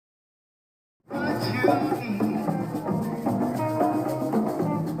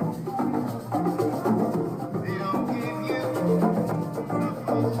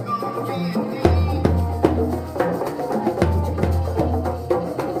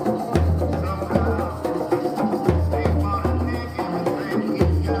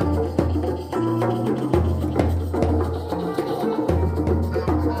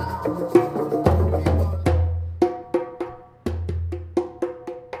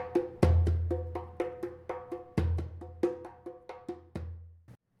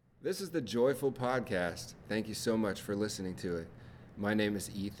This is the Joyful Podcast. Thank you so much for listening to it. My name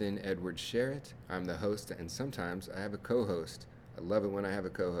is Ethan Edward Sherritt. I'm the host, and sometimes I have a co-host. I love it when I have a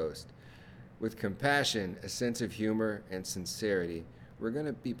co-host. With compassion, a sense of humor, and sincerity, we're going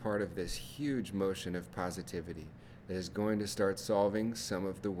to be part of this huge motion of positivity that is going to start solving some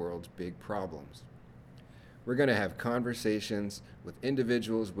of the world's big problems. We're going to have conversations with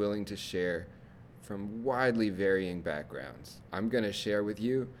individuals willing to share from widely varying backgrounds. I'm going to share with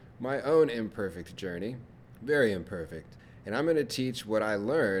you my own imperfect journey, very imperfect, and I'm going to teach what I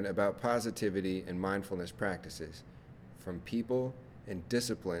learn about positivity and mindfulness practices from people and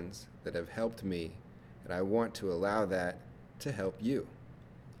disciplines that have helped me, and I want to allow that to help you.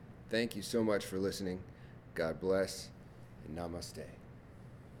 Thank you so much for listening. God bless, and namaste.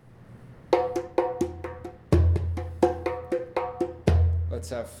 Let's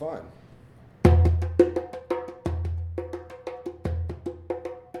have fun.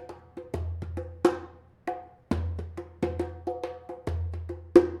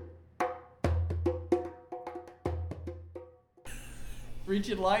 Reach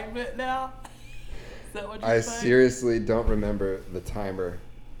enlightenment now? Is that what you're I saying? seriously don't remember the timer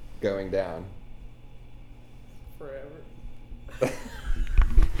going down. Forever.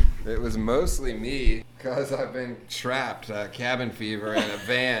 It was mostly me because I've been trapped, cabin fever in a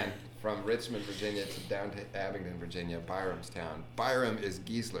van from Richmond, Virginia to down to Abingdon, Virginia, Byrum's town. Byrum is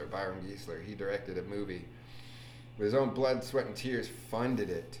Geisler, Byrum Geisler. He directed a movie with his own blood, sweat, and tears, funded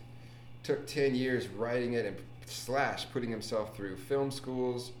it. Took 10 years writing it and putting himself through film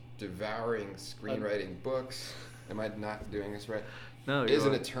schools, devouring screenwriting books. Am I not doing this right? No, Is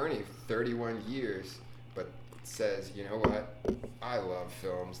an attorney for 31 years, but says, you know what? I love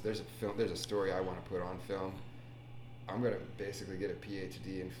films. There's a story I want to put on film. I'm going to basically get a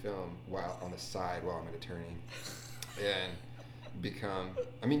PhD in film while on the side while I'm an attorney.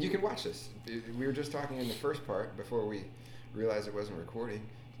 And you can watch this. We were just talking in the first part before we realized it wasn't recording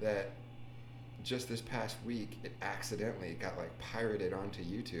that just this past week, it accidentally got pirated onto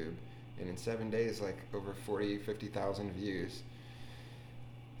YouTube, and in 7 days, over 50,000 views.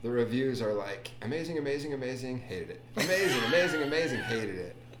 The reviews are amazing, amazing, amazing, hated it. Amazing, amazing, amazing, hated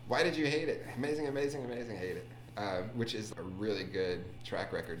it. Why did you hate it? Amazing, amazing, amazing, hate it. Which is a really good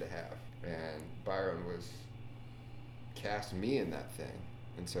track record to have. And Byron cast me in that thing,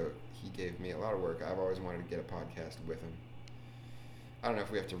 and so he gave me a lot of work. I've always wanted to get a podcast with him. I don't know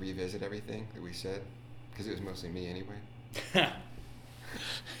if we have to revisit everything that we said, because it was mostly me anyway.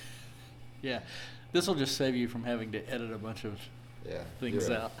 Yeah. This will just save you from having to edit a bunch of things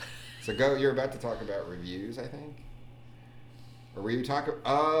out. So you're about to talk about reviews, I think? Or were you talking...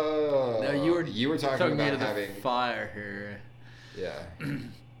 Oh! No, you were talking about having... fire here. Yeah.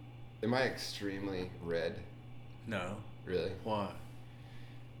 Am I extremely red? No. Really? Why?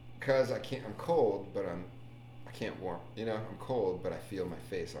 Because I'm cold, but I can't warm. I'm cold, but I feel my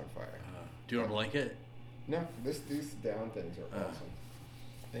face on fire. Do you want a blanket? No, these down things are awesome.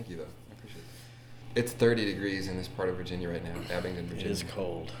 Thank you, though. I appreciate it. It's 30 degrees in this part of Virginia right now, Abingdon, Virginia. It is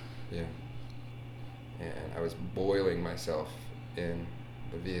cold. Yeah. And I was boiling myself in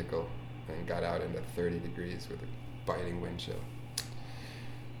the vehicle and got out into 30 degrees with a biting wind chill.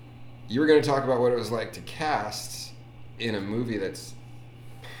 You were going to talk about what it was like to cast in a movie that's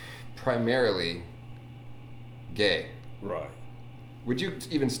primarily gay. Right. Would you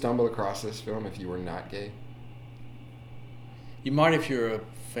even stumble across this film if you were not gay? You might if you're a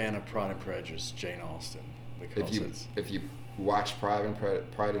fan of Pride and Prejudice, Jane Austen. If you watch Pride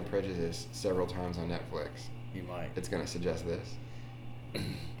and Prejudice several times on Netflix, you might. It's going to suggest this.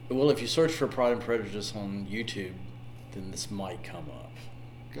 Well, if you search for Pride and Prejudice on YouTube, then this might come up.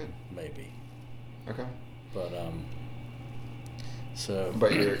 Good. Maybe. Okay. But so.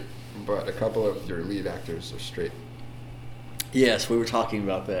 But a couple of your lead actors are straight. Yes, we were talking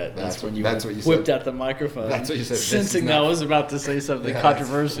about that. That's when you said. Whipped out the microphone. That's what you said. Sensing that I was about to say something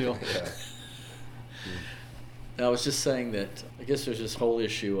controversial. I was just saying that I guess there's this whole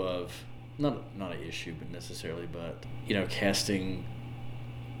issue of not an issue, but necessarily, but casting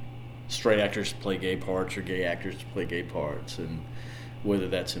straight actors to play gay parts or gay actors to play gay parts, and whether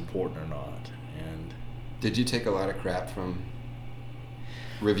that's important or not. And did you take a lot of crap from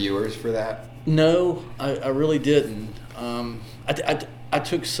reviewers for that? No, I really didn't. I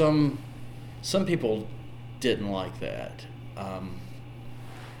took some people didn't like that.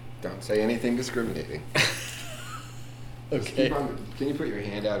 Don't say anything discriminating. Okay. Can you put your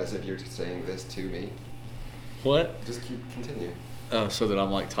hand out as if you're saying this to me? What? Just continue. Oh, so that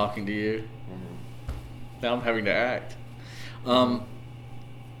I'm like talking to you? Mm-hmm. Now I'm having to act.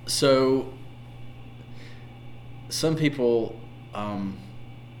 So some people,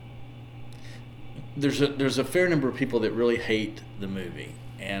 there's a fair number of people that really hate the movie,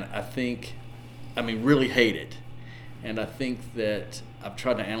 and really hate it. And I think that I've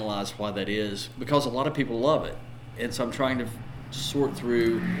tried to analyze why that is, because a lot of people love it. And so I'm trying to sort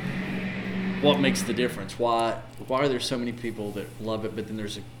through what makes the difference. Why are there so many people that love it, but then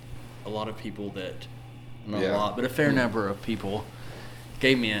there's a lot of people that, not a lot, but a fair number of people,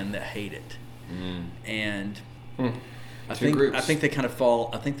 gay men, that hate it. And I think they kind of fall.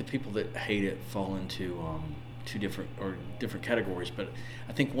 I think the people that hate it fall into two different categories. But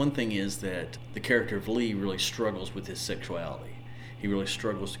I think one thing is that the character of Lee really struggles with his sexuality. He really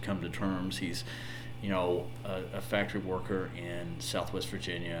struggles to come to terms. He's, a factory worker in Southwest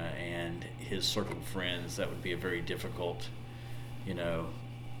Virginia, and his circle of friends, that would be a very difficult, it'd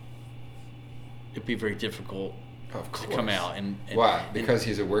be very difficult to come out. And why? Because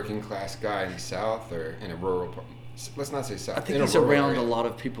he's a working class guy in the South or in a rural. Let's not say South. I think he's around a lot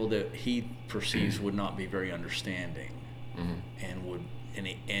of people that he perceives would not be very understanding,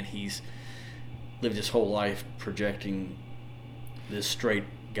 and he's lived his whole life projecting this straight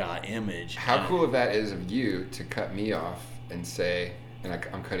guy image. How cool of that is of you to cut me off and say, and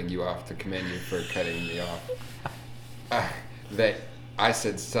I'm cutting you off to commend you for cutting me off, that I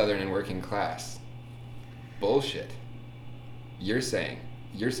said Southern and working class. Bullshit. You're saying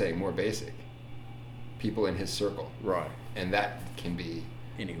more basic. People in his circle. Right. And that can be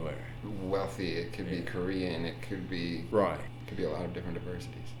anywhere. Wealthy, it could be Korean, it could be right. It could be a lot of different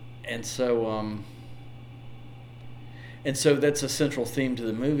diversities. And so that's a central theme to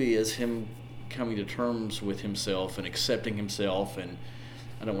the movie, is him coming to terms with himself and accepting himself, and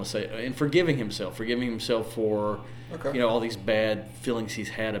I don't want to say, and forgiving himself for all these bad feelings he's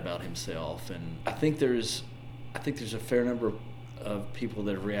had about himself. And I think there's a fair number of people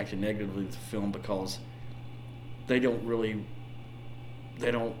that have reacted negatively to the film because they don't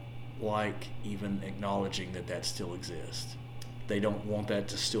like even acknowledging that still exists. They don't want that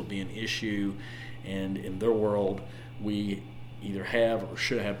to still be an issue, and in their world, we either have or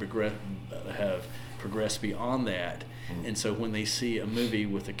should have progressed beyond that. And so when they see a movie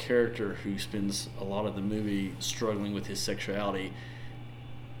with a character who spends a lot of the movie struggling with his sexuality,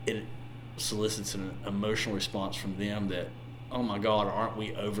 it solicits an emotional response from them that, oh my God, aren't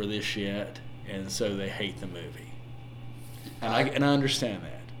we over this yet? And so they hate the movie. And I understand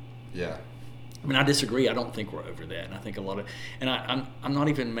that. Yeah. I mean, I disagree. I don't think we're over that. And I think a lot of, and I'm not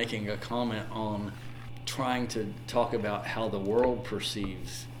even making a comment on trying to talk about how the world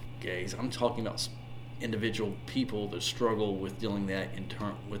perceives gays. I'm talking about individual people that struggle with dealing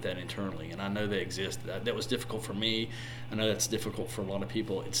with that internally. And I know they exist. That was difficult for me. I know that's difficult for a lot of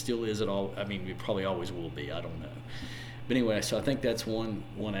people. It still is at all. I mean, it probably always will be. I don't know. But anyway, so I think that's one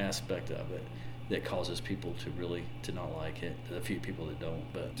aspect of it that causes people to not like it. There's a few people that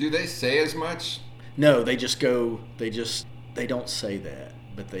don't. But do they say as much? No, they don't say that,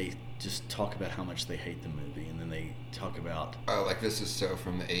 but they just talk about how much they hate the movie, and then they talk about, oh, like this is so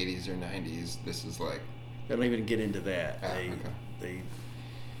from the 80s or 90s. This is like, they don't even get into that.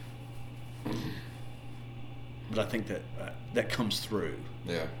 But I think that comes through.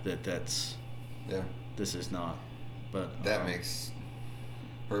 Yeah. That's. Yeah. This is not. But that makes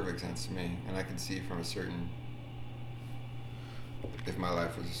perfect sense to me, and I can see from if my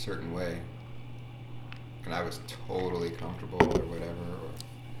life was a certain way, and I was totally comfortable or whatever, or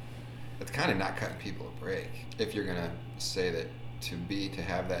it's kind of not cutting people a break. If you're gonna say that to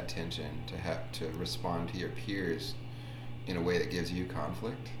have that tension, to respond to your peers in a way that gives you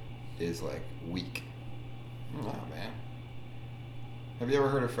conflict is like weak. Oh man. Have you ever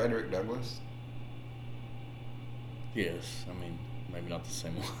heard of Frederick Douglass? Yes, I mean, maybe not the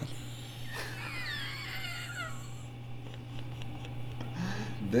same one.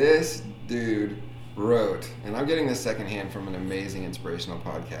 This dude wrote, and I'm getting this secondhand from an amazing inspirational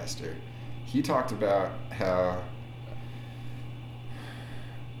podcaster. He talked about how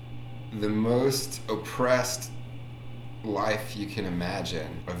the most oppressed life you can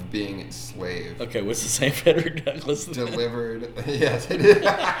imagine of being enslaved. Okay, what's the same Frederick Douglass? Delivered. Yes, it is.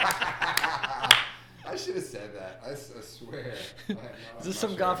 I should have said that. I swear. Is this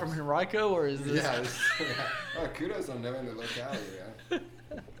some guy from Henrico, or is this? Yeah. Kudos on knowing the locality, man.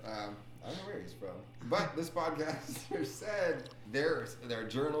 I don't know where he's from. But this podcaster said there are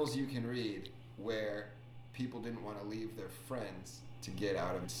journals you can read where people didn't want to leave their friends to get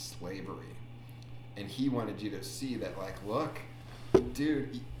out of slavery. And he wanted you to see that, like, look,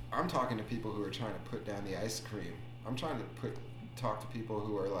 dude, I'm talking to people who are trying to put down the ice cream. I'm trying to talk to people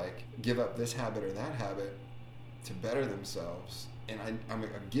who are like, give up this habit or that habit to better themselves. And I'm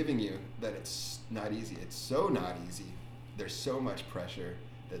giving you that it's not easy. It's so not easy. There's so much pressure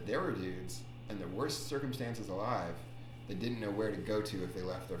that there were dudes in the worst circumstances alive that didn't know where to go to if they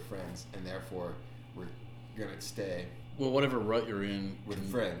left their friends, and therefore were going to stay. Well, whatever rut you're in with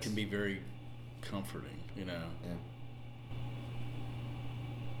friends can be very comforting, you know.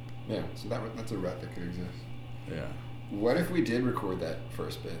 Yeah, so that's a rut that could exist. Yeah. What if we did record that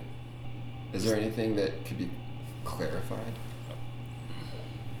first bit? Is there anything that could be clarified?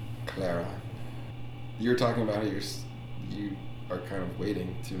 Clara. You were talking about how you are kind of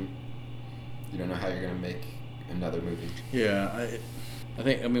waiting to, you don't know how you're going to make another movie. Yeah, I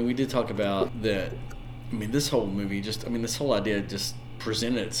mean, we did talk about that. I mean, this whole movie this whole idea just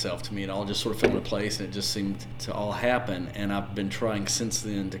presented itself to me. It all just sort of fell into place, and it just seemed to all happen. And I've been trying since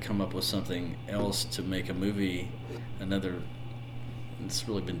then to come up with something else to make a movie. It's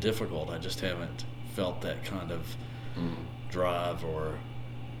really been difficult. I just haven't felt that kind of drive or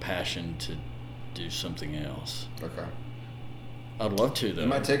passion to do something else. Okay. I'd love to, though. It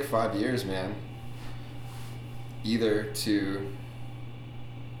might take 5 years, man. Either to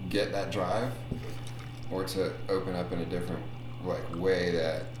get that drive, or to open up in a different way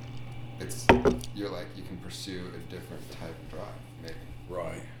that you can pursue a different type of drive, maybe.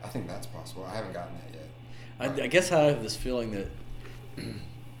 Right. I think that's possible. I haven't gotten that yet. I guess I have this feeling that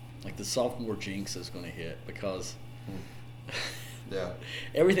like the sophomore jinx is going to hit, because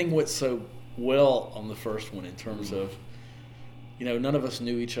everything went so well on the first one in terms of, none of us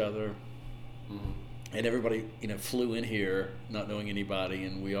knew each other, and everybody, flew in here not knowing anybody,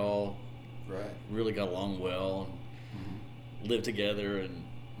 and we all really got along well and lived together and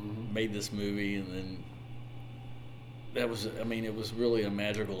made this movie, and then it was really a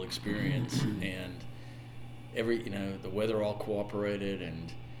magical experience, and the weather all cooperated,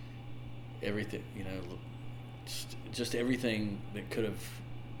 and everything, just everything that could have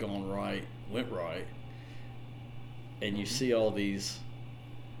gone right went right. And you see all these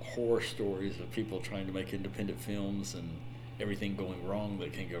horror stories of people trying to make independent films and everything going wrong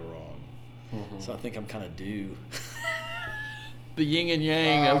that can go wrong. So I think I'm kind of due. The yin and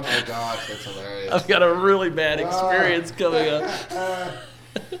yang. Oh my gosh, that's hilarious. I've got a really bad experience coming up.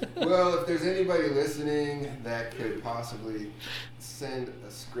 Well, if there's anybody listening that could possibly send a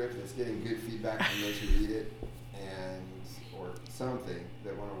script that's getting good feedback from those who read it, or something,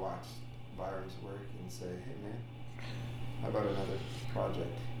 that want to watch Byrum's work and say, hey man, how about another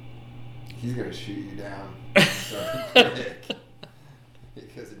project? He's going to shoot you down so quick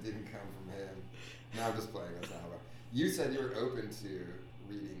because it didn't come from him. No, I'm just playing. That's not how. You said you were open to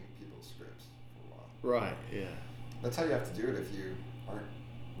reading people's scripts for a while. Right, yeah. That's how you have to do it if you aren't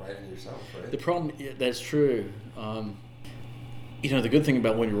writing yourself, right? The problem, that's true. The good thing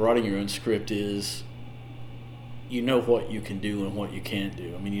about when you're writing your own script is you know what you can do and what you can't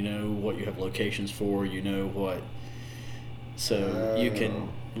do. I mean, you know what you have locations for, so you can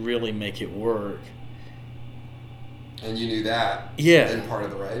really make it work. And you knew that in part of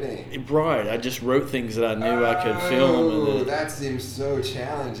the writing. Right. I just wrote things that I knew I could film. And that seems so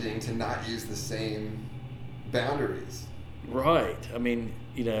challenging to not use the same boundaries. Right. I mean,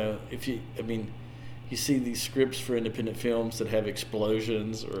 you see these scripts for independent films that have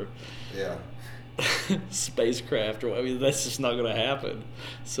explosions or spacecraft, or that's just not going to happen.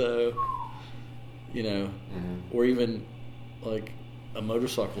 So, or even like a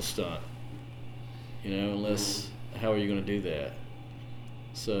motorcycle stunt, unless how are you going to do that?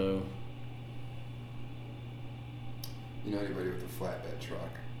 So, you know anybody with a flatbed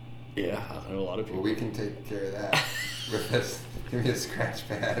truck? Yeah, I know a lot of people. Well, we can take care of that with this. Give me a scratch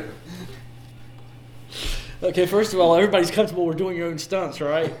pad. Okay, first of all, everybody's comfortable with doing your own stunts,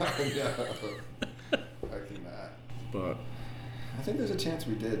 right? No, I cannot. But I think there's a chance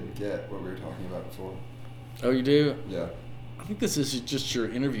we did get what we were talking about before. Oh, you do? Yeah. I think this is just your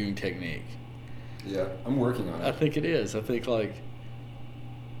interviewing technique. Yeah, I'm working on it. I think it is. I think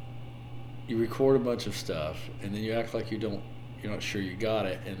you record a bunch of stuff and then you act like you're not sure you got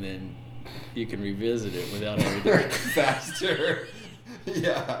it, and then you can revisit it without having faster.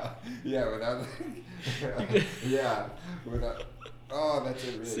 Without Oh, that's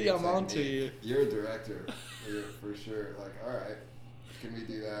a really See, good I'm on to technique. you. You're a director, for sure. Like, all right, can we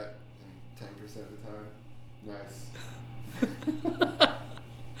do that in 10% of the time? Nice.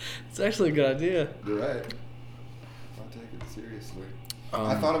 It's actually a good idea. You're right. I'll take it seriously.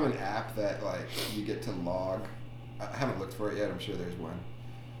 I thought of an app that like you get to log. I haven't looked for it yet. I'm sure there's one.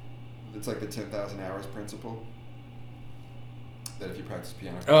 It's like the 10,000 hours principle. That if you practice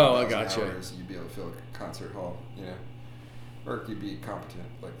piano for 10,000 hours, you'd be able to fill a concert hall, you know, or you'd be competent,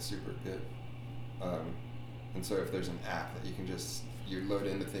 like super good. And so if there's an app that you can just you load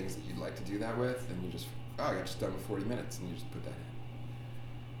in the things that you'd like to do that with, and you just I got just done with 40 minutes, and you just put that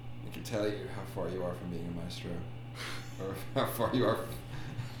in. It can tell you how far you are from being a maestro, or how far you are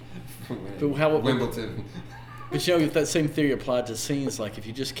from winning Wimbledon. But you know, if that same theory applied to scenes, like if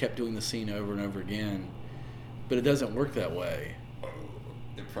you just kept doing the scene over and over again, but it doesn't work that way.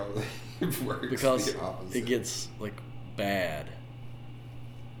 It probably works because the opposite. It gets like bad.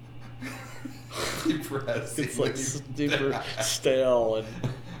 Depressing. It's like super stale and.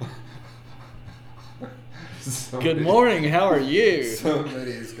 Good morning. How are you?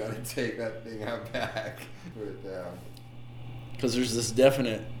 Somebody's got to take that thing out back, put it down. Because there's this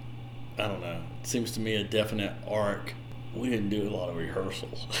definite, I don't know. It seems to me a definite arc. We didn't do a lot of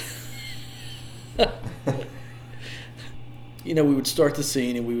rehearsals. You know, we would start the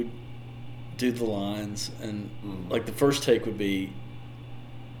scene and we would do the lines, and like the first take would be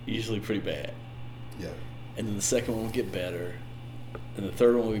usually pretty bad. Yeah. And then the second one would get better, and the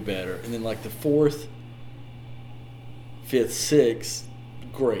third one would be better, and then like the fourth, fifth, sixth,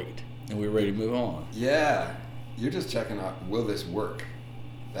 great, and we were ready to move on. Yeah. You're just checking out, will this work?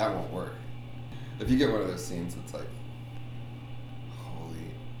 That won't work. If you get one of those scenes that's like,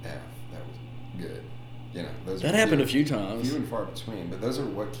 holy F, that was good. You know, those that happened a few times. Few and far between, but those are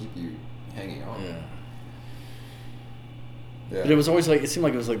what keep you hanging on. Yeah. Yeah. But it was always like, it seemed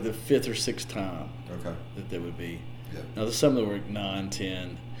like it was like the fifth or sixth time that they would be. Yeah. Now, some of them were 9,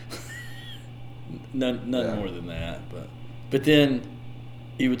 10. None more than that. But then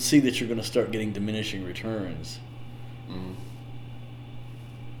you would see that you're going to start getting diminishing returns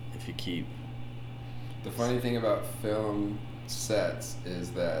if you keep. The funny thing about film sets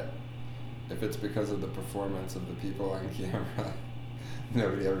is that if it's because of the performance of the people on camera,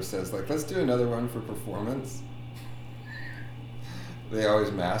 nobody ever says, like, let's do another one for performance. They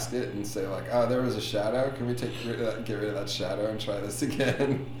always mask it and say, like, oh, there was a shadow. Can we get rid of that shadow and try this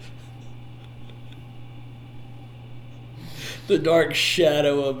again? The dark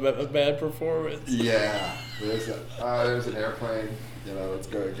shadow of a bad performance. Yeah. There's an airplane. You know, let's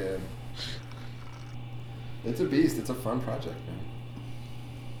go again. It's a beast. It's a fun project, man.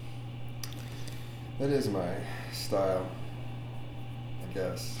 That is my style, I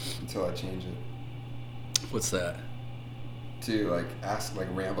guess, until I change it. What's that? To like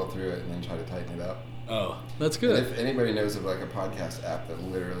ramble through it and then try to tighten it up. Oh, that's good. And if anybody knows of like a podcast app that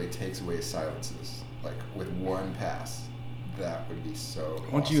literally takes away silences, like with one pass, that would be so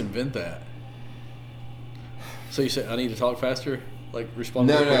Why don't you invent that? So you say, I need to talk faster? Like respond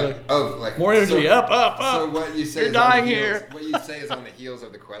No. quickly? Oh, like more energy, up. So what you say You're is dying on the here. heels, what you say is on the heels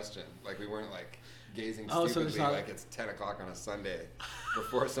of the question. Like we weren't like gazing stupidly like it's 10 o'clock on a Sunday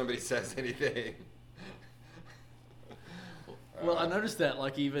before somebody says anything. Well, I noticed that,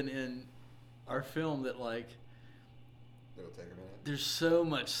 like, even in our film, that, like, it'll take a minute. There's so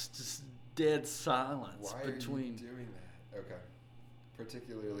much just dead silence between. Are you doing that? Okay.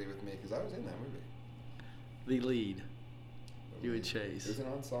 Particularly with me, because I was in that movie. The lead. You and Chase. There's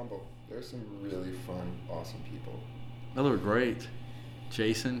an ensemble. There's some really fun, awesome people. Oh, they were great.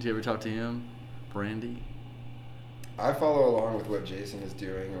 Jason, did you ever talk to him? Brandy? I follow along with what Jason is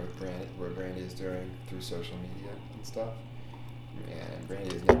doing or what Brandy is doing through social media and stuff. And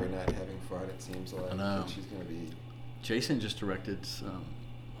Brandy is never not having fun, it seems like. I know. She's going to be... Jason just directed some,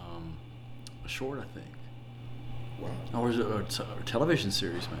 a short, I think. Wow. Or is it a television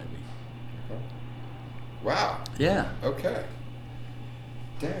series, maybe? Okay. Wow. Yeah. Okay.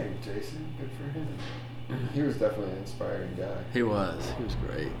 Dang, Jason. Good for him. He was definitely an inspiring guy. He was. He was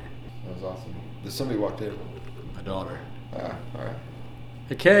great. That was awesome. There's somebody walked in. My daughter. Ah, all right.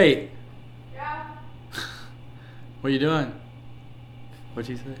 Hey, Kate. Yeah? What are you doing? What'd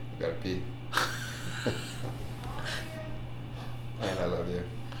you say? I gotta pee. And I love you.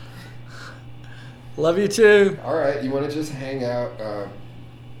 Love you too. All right, you want to just hang out,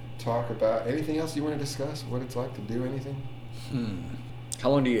 talk about anything else you want to discuss? What it's like to do anything? How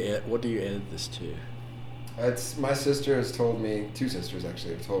long do you edit? What do you edit this to? It's my sister has told me, 2 sisters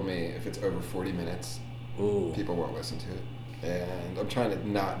actually have told me if it's over 40 minutes, Ooh. people won't listen to it. And I'm trying to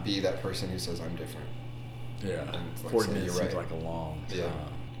not be that person who says I'm different. Yeah, And it's like, 40 so minutes you're seems right. like a long time. Yeah.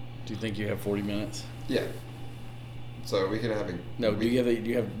 Do you think you have 40 minutes? Yeah. So we could have a... No,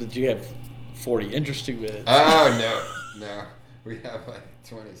 did you have 40 interesting minutes? Oh, no. We have like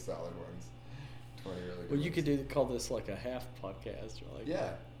 20 solid ones. 20 really good Well, you ones. could call this like a half podcast or like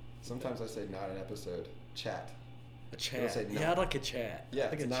Yeah. Sometimes I say not an episode. Chat. a Don't chat. say no. Yeah, I'd like a chat. Yeah, I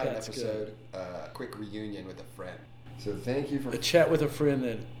think it's a not an chat's episode. good. Quick reunion with a friend. So thank you for... A chat with a friend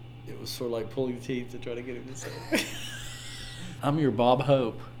that it was sort of like pulling teeth to try to get him to say. I'm your Bob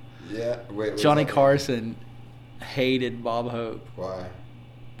Hope. Yeah. Wait. Johnny Carson hated Bob Hope Why?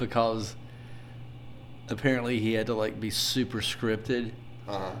 because apparently he had to like be super scripted.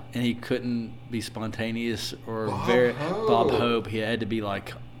 Uh-huh. And he couldn't be spontaneous or Bob Hope. Bob Hope. He had to be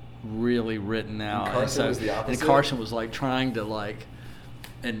like really written out. And Carson was the opposite? And Carson was like trying to like,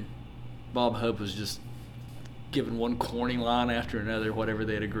 and Bob Hope was just giving one corny line after another, whatever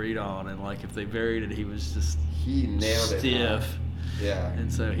they had agreed on, and like if they varied it, he was just He nailed it. stiff. Huh? Yeah.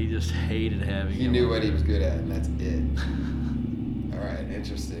 And so he just hated having. He him. knew what he was good at, and that's it. All right,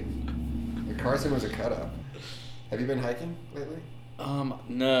 interesting. And Carson was a cut-up. Have you been hiking lately?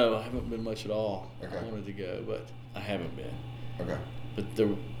 No, I haven't been much at all. Okay. I wanted to go, but I haven't been. Okay. But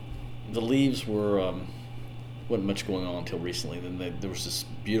the leaves were wasn't much going on until recently. Then there was this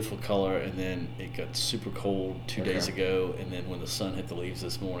beautiful color, and then it got super cold 2 days ago. And then when the sun hit the leaves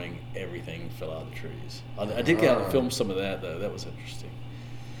this morning, everything fell out of the trees. I did get out and film some of that though. That was interesting.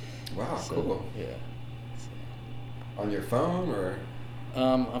 Wow, So, cool. Yeah. On your phone or?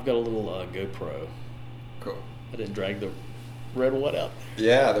 I've got a little GoPro. Cool. I didn't drag the red one out.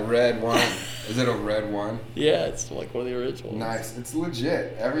 Yeah, the red one. Is it a red one? Yeah, it's like one of the originals. Nice. It's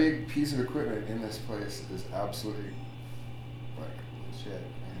legit. Every piece of equipment in this place is absolutely like legit.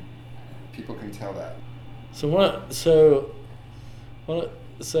 Man. People can tell that. So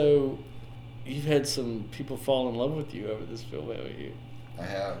you've had some people fall in love with you over this film, haven't you? I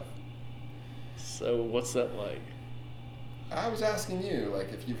have. So what's that like? I was asking you,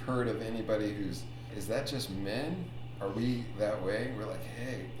 like, if you've heard of anybody is that just men? Are we that way? We're like,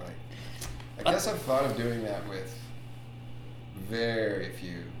 hey, like, I guess I've thought of doing that with very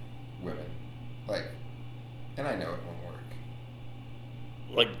few women. Like, and I know it won't work.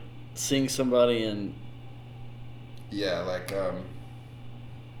 Like seeing somebody and Yeah, like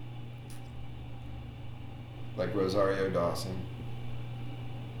Rosario Dawson.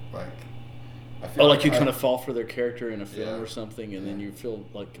 Like, I feel like you kind of fall for their character in a film Yeah. or something, and then you feel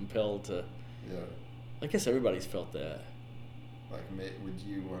like compelled to. Yeah. I guess everybody's felt that. Like, would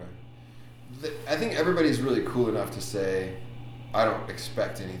you want to... I think everybody's really cool enough to say, I don't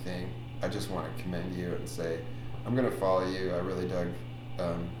expect anything. I just want to commend you and say, I'm going to follow you. I really dug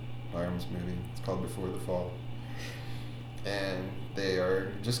Byrum's movie. It's called Before the Fall. And they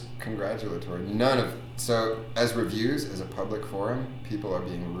are just congratulatory. So, as reviews, as a public forum, people are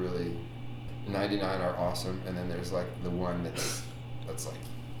being really... 99 are awesome, and then there's, like, the one that's like,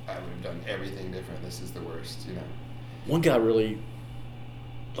 I would have done everything different. This is the worst, you know? One guy really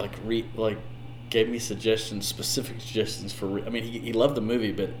gave me specific suggestions for. I mean, he loved the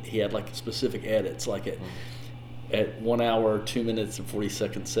movie, but he had like specific edits, like at 1 hour, 2 minutes and 40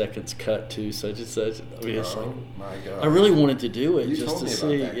 seconds cut to such and such. I mean, it's like, my God. I really wanted to do it You just told to me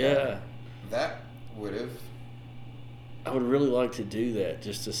see. about that Yeah, guy. That would have. I would really like to do that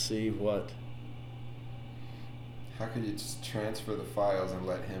just to see what. How could you just transfer the files and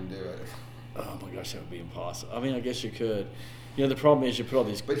let him do it? Oh my gosh, that would be impossible. I mean, I guess you could. You know, the problem is you put all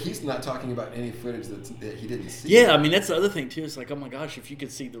these. But he's not talking about any footage that he didn't see. Yeah, I mean that's the other thing too. It's like, oh my gosh, if you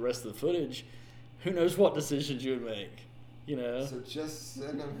could see the rest of the footage, who knows what decisions you would make? You know. So just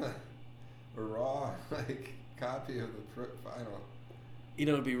send him a raw copy of the final. You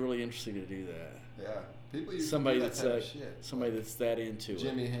know, it'd be really interesting to do that. Yeah, people use Somebody that that's type of shit. somebody that's that into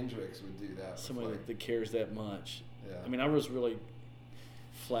Jimi it. Hendrix would do that. Somebody that cares that much. Yeah. I mean, I was really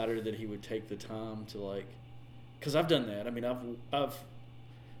flattered that he would take the time to because I've done that. I mean, I've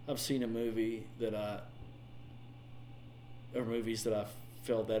seen a movie or movies that I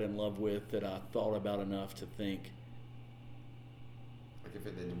felt that in love with that I thought about enough to think. Like if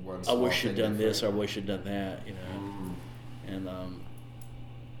it did one. I wish you'd thing done this, or I different. wish you'd done that. You know,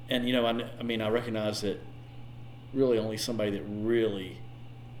 and you know, I mean, I recognize that really only somebody that really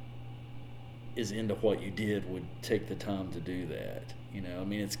is into what you did would take the time to do that. You know, I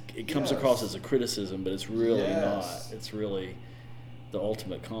mean, it comes across as a criticism, but it's really not. It's really the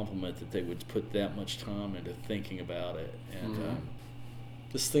ultimate compliment that they would put that much time into thinking about it. And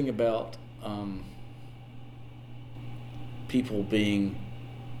this thing about people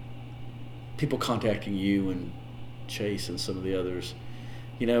contacting you and Chase and some of the others,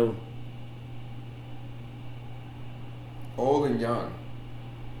 you know, old and young,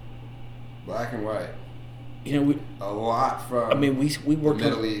 black and white. You know, A lot from. I mean, we worked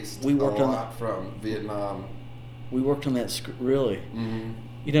Middle on, East. We worked a on lot from Vietnam. We worked on that script really. Mm-hmm.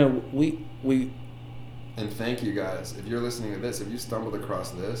 You know, we. And thank you guys. If you're listening to this, if you stumbled across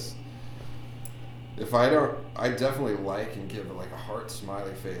this, if I don't, I definitely like and give like a heart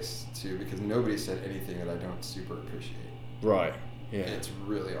smiley face to, because nobody said anything that I don't super appreciate. Right. Yeah. It's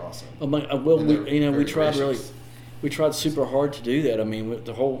really awesome. Well, And we they're tried gracious. we tried super hard to do that. I mean, with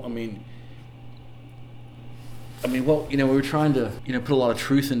the whole, well, we were trying to, put a lot of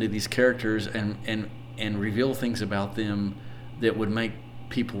truth into these characters and reveal things about them that would make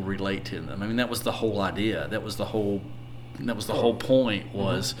people relate to them. I mean, that was the whole idea. That was the whole point,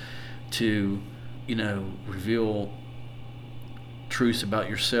 was to, reveal truths about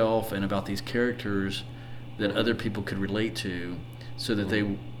yourself and about these characters that other people could relate to, so that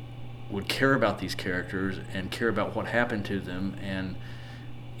they would care about these characters and care about what happened to them, and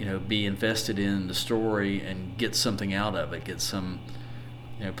be invested in the story and get something out of it, get some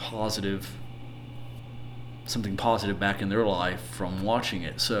something positive back in their life from watching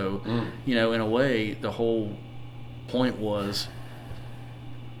it. So in a way, the whole point was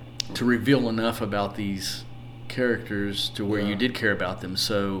to reveal enough about these characters to where you did care about them.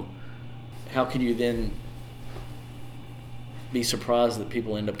 So how can you then be surprised that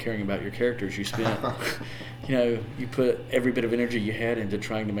people end up caring about your characters? You spent, you put every bit of energy you had into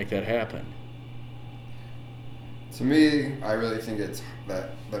trying to make that happen. To me, I really think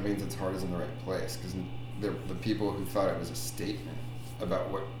that means its heart is in the right place, because the people who thought it was a statement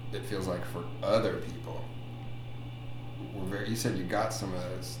about what it feels like for other people were very. You said you got some of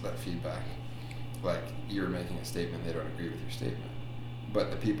that feedback, like you were making a statement, they don't agree with your statement,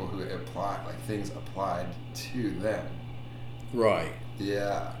 but the people who applied, like things applied to them. Right.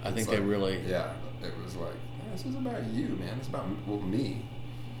 Yeah. I think they really. Yeah. It was like, this is about you, man. It's about me.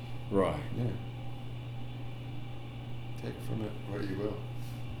 Right. Yeah. Take from it what you will.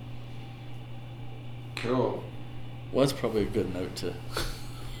 Cool. Well, that's probably a good note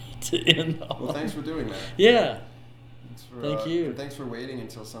to end on. Well, thanks for doing that. Yeah. Thank you. And thanks for waiting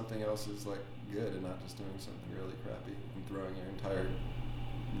until something else is like good and not just doing something really crappy and throwing your entire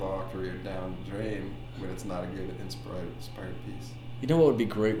law career down the drain when it's not a good inspired piece. You know what would be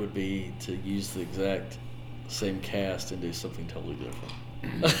great would be to use the exact same cast and do something totally different.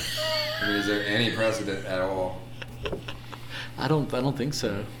 I mean, is there any precedent at all? I don't think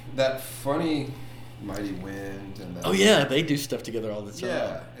so. That funny Mighty Wind and that. Oh yeah, they do stuff together all the time.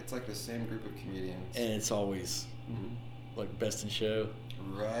 Yeah, it's like the same group of comedians. And it's always like Best in Show.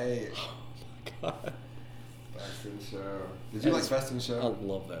 Right. Oh my god. Best in Show. Did you like Best in Show? I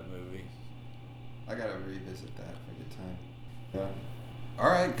love that movie. I gotta revisit that if I get time. Yeah. All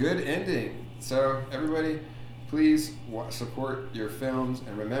right, good ending. So everybody, please support your films,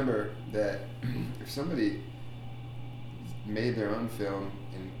 and remember that if somebody made their own film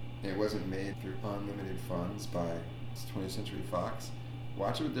and it wasn't made through unlimited funds by 20th Century Fox,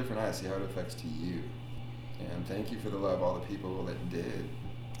 watch it with different eyes, see how it affects to you. And thank you for the love, all the people that did.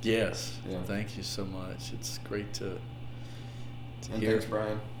 Yes. Yeah. Thank you so much. It's great to and hear. thanks,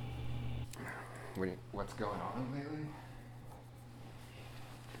 Brian. What's going on lately?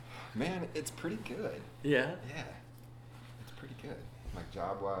 Man, it's pretty good. Yeah. Yeah. It's pretty good. Like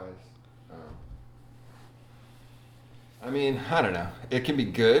job-wise. I mean, I don't know. It can be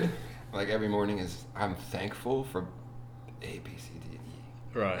good. Like every morning I'm thankful for A, B, C, D, and E.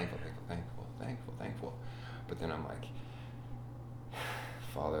 Right. Thankful. But then I'm like,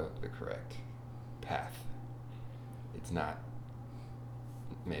 follow the correct path. It's not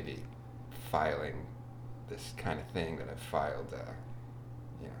maybe filing this kind of thing that I've filed,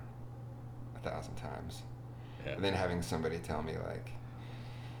 1,000 times. Yeah. And then having somebody tell me like,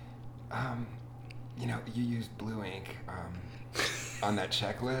 you used blue ink on that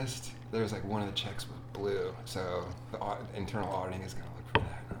checklist. There was like one of the checks was blue, so the internal auditing is going to look for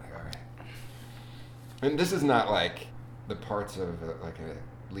that. And I'm like, all right. And this is not like the parts of like a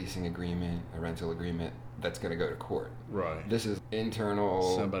leasing agreement, a rental agreement that's going to go to court. Right. This is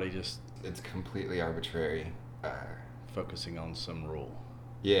internal. Somebody just It's completely arbitrary. focusing on some rule.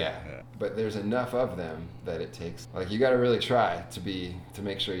 Yeah, Yeah. but there's enough of them that it takes, like, you got to really try to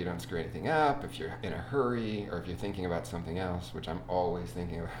make sure you don't screw anything up if you're in a hurry or if you're thinking about something else, which I'm always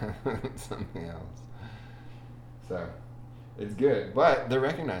thinking about something else. So it's good, but they're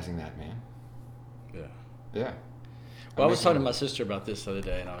recognizing that, man. Yeah. Yeah. Well, I was talking to my sister about this the other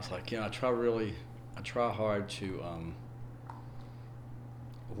day, and I was like, I try hard to,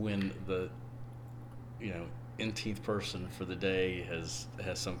 when the, ntth person for the day has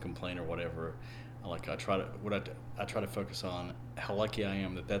some complaint or whatever, I try to focus on how lucky I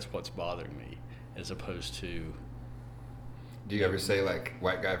am that that's what's bothering me, as opposed to. Do you ever say like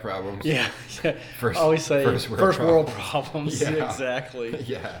white guy problems? Yeah. I always say first world problems. Yeah. Exactly.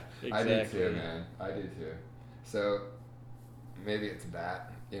 Yeah, exactly. I do too, man. I do too. So maybe it's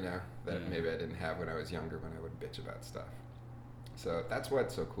that, that maybe I didn't have when I was younger, when I would bitch about stuff. So that's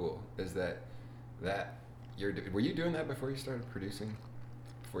what's so cool, is that were you doing that before you started producing?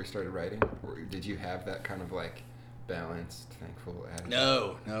 Before you started writing? Or did you have that kind of like balanced, thankful attitude?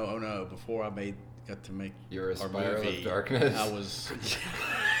 No. Before I got to make you were a our spiral movie, of darkness? I was...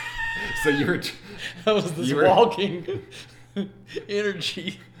 So you were... I was this walking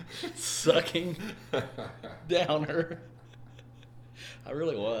energy sucking downer. I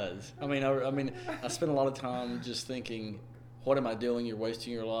really was. I mean, I spent a lot of time just thinking, what am I doing? You're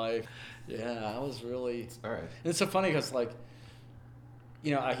wasting your life. Yeah, I was really... All right. And it's so funny because, like,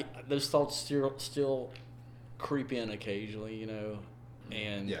 those thoughts still creep in occasionally,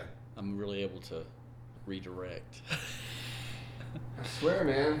 and yeah. I'm really able to redirect. I swear,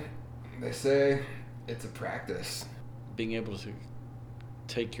 man. They say it's a practice. Being able to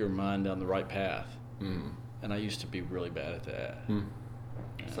take your mind down the right path. Mm. And I used to be really bad at that. Mm.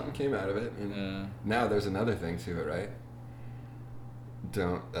 Something came out of it. And now there's another thing to it, right?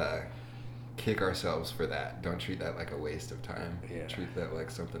 Don't kick ourselves for that. Don't treat that like a waste of time. Yeah. Treat that like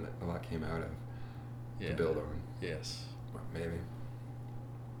something that a lot came out of to build on. Yes. Well, maybe.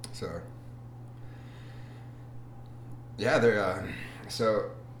 So, yeah,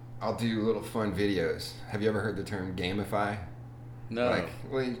 so I'll do little fun videos. Have you ever heard the term gamify? No.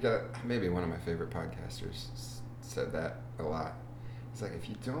 You got, maybe one of my favorite podcasters said that a lot. It's like, if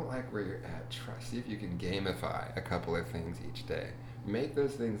you don't like where you're at, see if you can gamify a couple of things each day. Make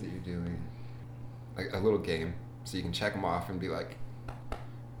those things that you're doing like a little game, so you can check them off and be like,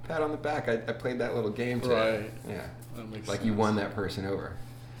 pat on the back, I played that little game today. Right. Yeah. That makes like sense. You won that person over.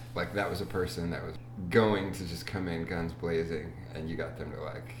 Like that was a person that was going to just come in guns blazing, and you got them to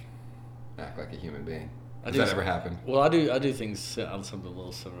like act like a human being. Does that ever happen? Well, I do things something a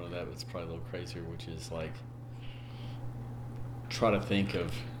little similar to that, but it's probably a little crazier, which is like try to think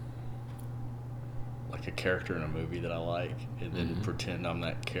of like a character in a movie that I like, and then pretend I'm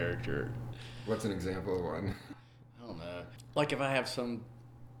that character. What's an example of one? I don't know. Like if I have some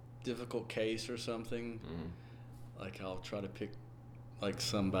difficult case or something, like I'll try to pick like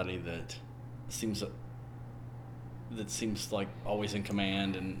somebody that seems like always in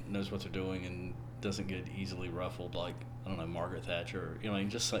command and knows what they're doing and doesn't get easily ruffled, like I don't know, Margaret Thatcher,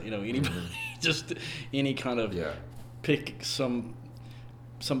 just anybody, just any kind of pick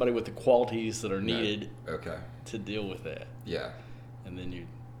somebody with the qualities that are needed to deal with that. Yeah. And then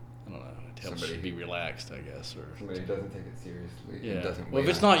I don't know, it helps you be relaxed, I guess, or somebody who doesn't take it seriously. Yeah. And doesn't well, if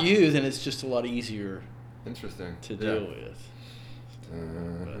it's not you, then it's just a lot easier. Interesting. To deal with.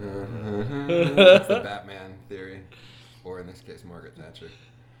 That's the Batman theory, or in this case, Margaret Thatcher.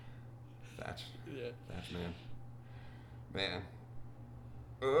 Thatch. Yeah. Thatch, man.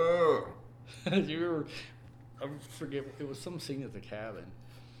 Oh. I forget. It was some scene at the cabin,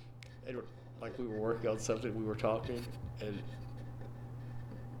 and like we were working on something. We were talking, and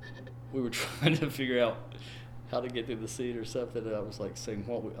we were trying to figure out how to get through the scene or something, and I was like saying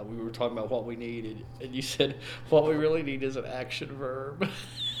we were talking about what we needed, and you said what we really need is an action verb,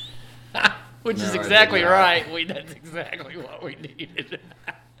 which is exactly right. That's exactly what we needed.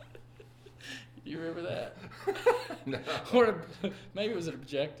 Do you remember that? No. Or maybe it was an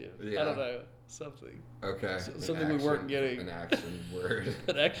objective. Yeah. I don't know, something. Okay. Something we weren't getting. An action word.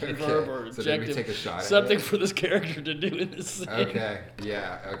 An action verb or objective. So did we take a shot at something it? For this character to do in this scene. Okay.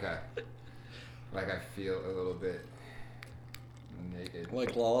 Yeah. Okay. Like I feel a little bit naked.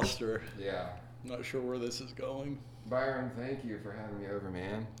 Like lost or... Yeah. Not sure where this is going. Byrum, thank you for having me over,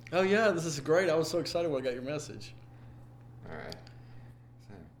 man. Oh, yeah. This is great. I was so excited when I got your message. All right.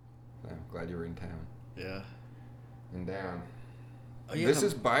 So, I'm glad you were in town. Yeah. And down. Oh, yeah. This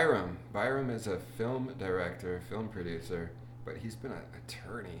is Byrum. Byrum is a film director, film producer, but he's been an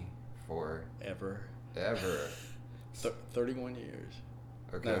attorney for... Ever. 31 years.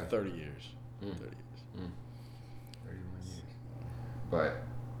 Okay. No, 30 years. 30 years. 31 years. But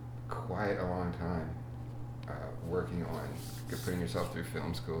quite a long time working on putting yourself through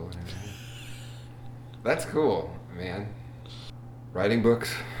film school and everything. That's cool, man. Writing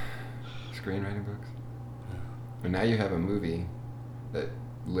books, screenwriting books. And now you have a movie that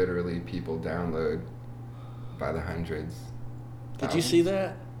literally people download by the hundreds. Did you see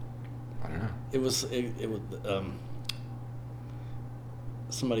that? I don't know. It was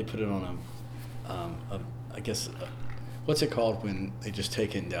somebody put it on I guess what's it called when they just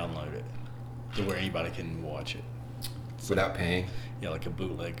take it and download it? to where anybody can watch it. Without paying? Yeah, like a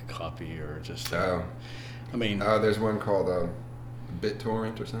bootleg copy or just... Oh. I mean... there's one called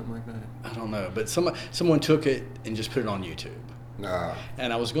BitTorrent or something like that? I don't know, but someone took it and just put it on YouTube.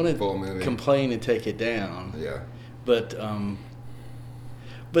 And I was going to complain and take it down. Yeah. But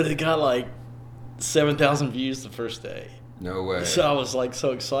it got like 7,000 views the first day. No way. So I was like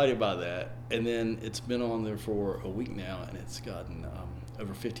so excited by that. And then it's been on there for a week now, and it's gotten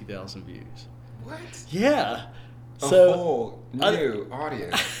over 50,000 views. What? Yeah. A whole new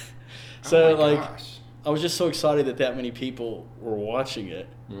audience. So my like, gosh. I was just so excited that many people were watching it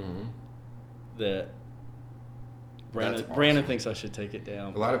that Brandon thinks I should take it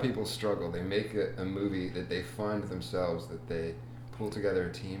down. A lot of people struggle. They make a movie that they fund themselves, that they pull together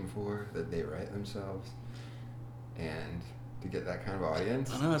a team for, that they write themselves, and to get that kind of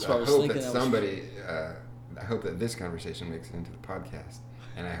audience. I know, that's what I was thinking. I hope that this conversation makes it into the podcast,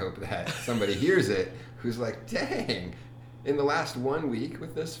 and I hope that somebody hears it who's like, dang, in the last 1 week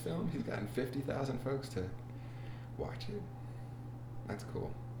with this film, he's gotten 50,000 folks to watch it. That's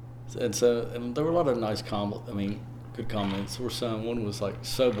cool. And there were a lot of nice good comments. There were some. One was like,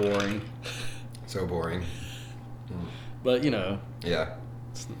 so boring. So boring. But, you know. Yeah.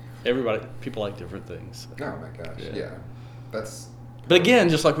 People like different things. So. Oh my gosh. Yeah. But again,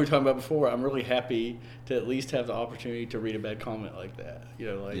 just like we were talking about before, I'm really happy to at least have the opportunity to read a bad comment like that.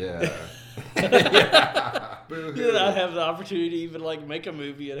 You know, like. Yeah. Yeah. I have the opportunity to even like make a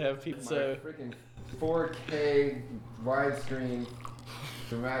movie and have people. My freaking 4K widescreen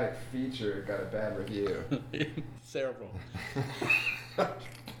dramatic feature got a bad review. Terrible.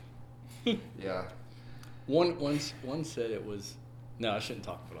 Yeah. One said it was. No, I shouldn't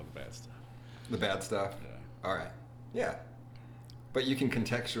talk about all the bad stuff. The bad stuff? Yeah. All right. Yeah. But you can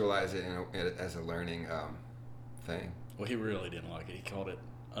contextualize it as a learning thing. Well, he really didn't like it. He called it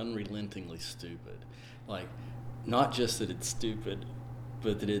unrelentingly stupid. Like, not just that it's stupid,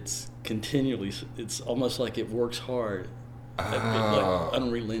 but that it's continually, it's almost like it works hard. Like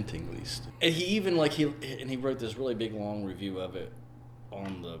unrelentingly stupid. And he even, he wrote this really big, long review of it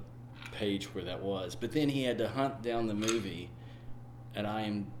on the page where that was. But then he had to hunt down the movie at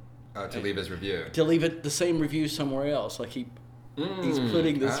to leave his review. To leave it the same review somewhere else. Like he's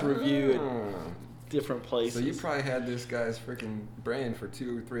putting this review at different places. So you probably had this guy's freaking brain for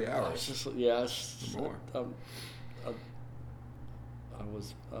 2 or 3 hours. More.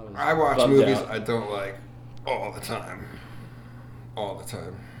 I watch movies I don't like all the time. All the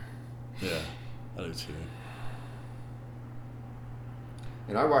time. Yeah, I do too.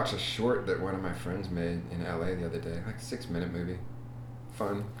 And I watched a short that one of my friends made in LA the other day, like a 6-minute movie.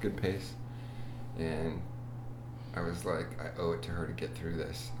 Fun, good pace. And I was like, I owe it to her to get through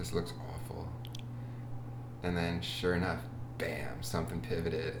this. This looks awful. And then sure enough, bam, something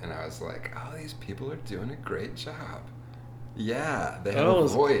pivoted. And I was like, oh, these people are doing a great job. Yeah, they have a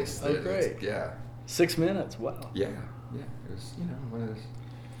voice. Oh, great. Yeah. 6 minutes, wow. Yeah. It was, one of those,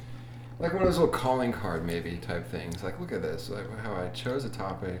 like one of those little calling card maybe type things. Like, look at this, like how I chose a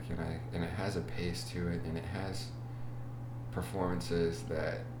topic and it has a pace to it and it has performances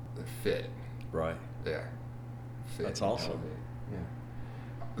that fit. Right. Yeah. Fit. That's awesome. Yeah.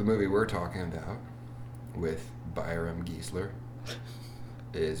 The movie we're talking about with Byrum Geisler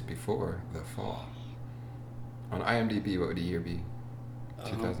is Before the Fall. On IMDb, what would the year be?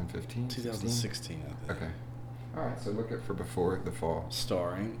 2015? 2016, I think. Okay. All right, so look for Before the Fall.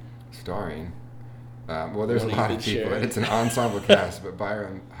 Starring. Well, there's a lot of people. It's an ensemble cast, but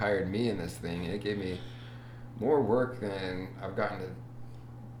Byrum hired me in this thing, and it gave me more work than I've gotten to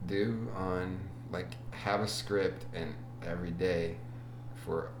do on, like, have a script and every day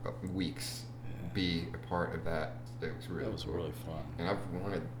for weeks be a part of that. It was really cool. Really fun. And I've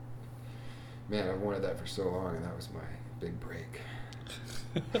wanted that for so long, and that was my big break.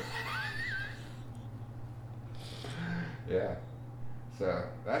 Yeah. So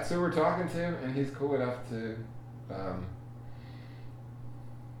that's who we're talking to, and he's cool enough to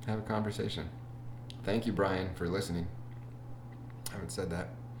have a conversation. Thank you, Brian, for listening. I haven't said that.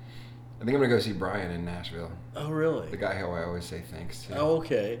 I think I'm going to go see Brian in Nashville. Oh, really? The guy who I always say thanks to. Oh,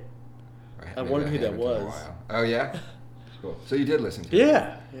 okay. I wondered who that was. Oh, yeah? Cool. So you did listen to it?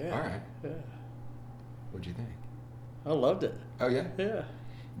 Yeah. All right. Yeah. What'd you think? I loved it. Oh, yeah? Yeah.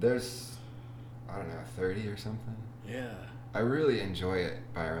 There's, 30 or something. Yeah. I really enjoy it,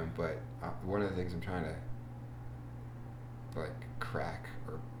 Byrum, but one of the things I'm trying to, crack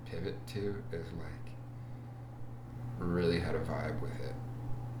or pivot to is, really how to vibe with it.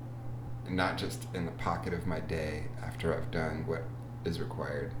 And not just in the pocket of my day after I've done what is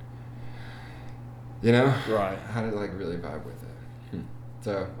required. You know? Right. How to, really vibe with it.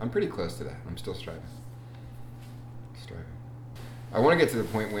 So I'm pretty close to that. I'm still striving. I want to get to the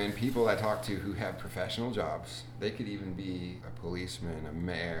point when people I talk to who have professional jobs, they could even be a policeman, a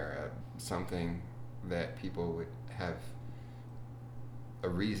mayor, something that people would have a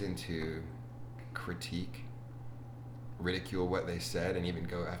reason to critique, ridicule what they said, and even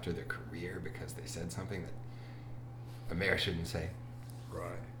go after their career because they said something that a mayor shouldn't say.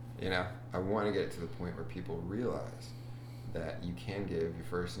 Right. You know, I want to get to the point where people realize that you can give your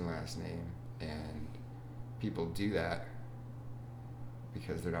first and last name, and people do that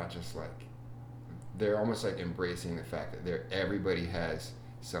because they're not just like, they're almost like embracing the fact that everybody has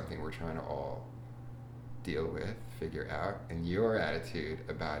something we're trying to all deal with, figure out, and your attitude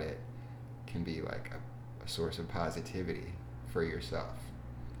about it can be like a source of positivity for yourself.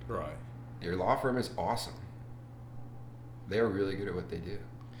 Right. Your law firm is awesome. They're really good at what they do.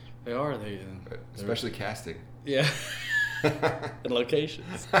 They are. Especially casting. Yeah. And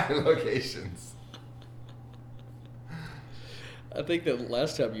locations. Locations. I think the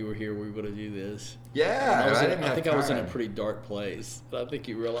last time you were here, we were going to do this. Yeah, I think I was in a pretty dark place. But I think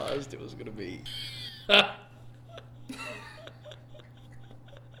you realized it was going to be.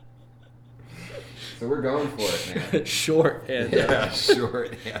 So we're going for it, man. Short and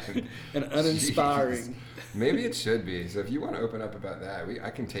short and uninspiring. Jeez. Maybe it should be. So if you want to open up about that, I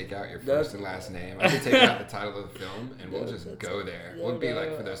can take out your first and last name. I can take out the title of the film, and we'll just go there. We'll be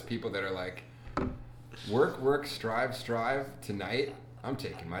like for those people that are like, work, strive. Tonight, I'm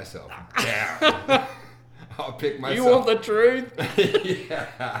taking myself down. I'll pick myself. You want the truth?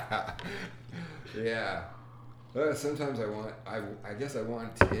 Yeah. Well, sometimes I guess I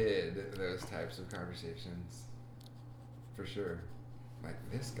wanted those types of conversations. For sure. Like,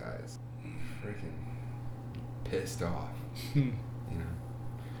 this guy's freaking pissed off. You know?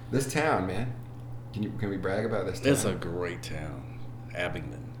 This town, man. Can we brag about this town? It's a great town.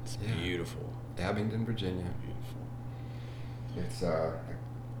 Abingdon. It's beautiful. Abingdon, Virginia. Beautiful. It's,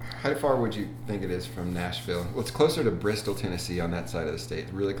 how far would you think it is from Nashville? Well, it's closer to Bristol, Tennessee on that side of the state.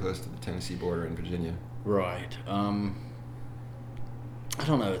 Really close to the Tennessee border in Virginia. Right. I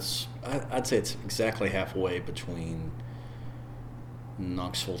don't know. I'd say it's exactly halfway between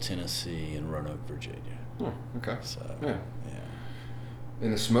Knoxville, Tennessee, and Roanoke, Virginia. Oh, okay. So, yeah.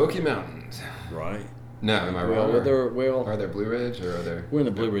 In the Smoky Mountains. Right. No, am I wrong? Are there Blue Ridge or are there? We're in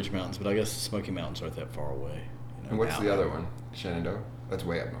the Blue Ridge Mountains, but I guess the Smoky Mountains aren't that far away. And what's the other one? Shenandoah? That's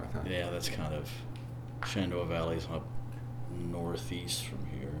way up north, huh? Yeah, that's kind of Shenandoah Valley's up northeast from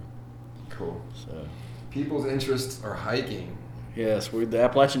here. Cool. So people's interests are hiking. Yes, the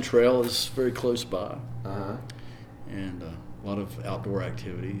Appalachian Trail is very close by. Uh-huh. And a lot of outdoor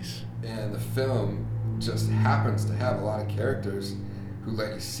activities. And the film just happens to have a lot of characters who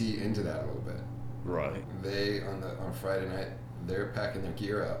let you see into that a little bit. Right. They, on Friday night, they're packing their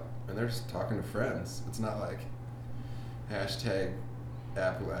gear up and they're just talking to friends. It's not like hashtag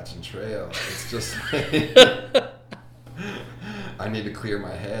Appalachian Trail. It's just like I need to clear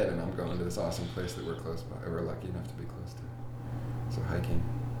my head and I'm going to this awesome place that we're close by. We're lucky enough to be close to. So hiking.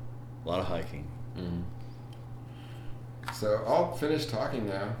 A lot of hiking. Mm-hmm. So I'll finish talking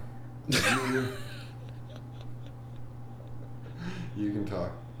now. You can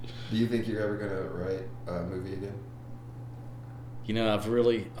talk. Do you think you're ever going to write a movie again? You know, I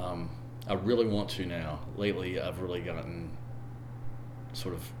really want to now. Lately, I've really gotten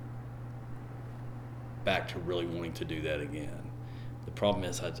sort of back to really wanting to do that again. The problem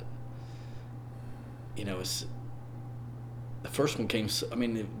is, it's the first one came. I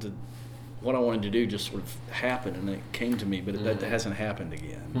mean, what I wanted to do just sort of happened, and it came to me, but that hasn't happened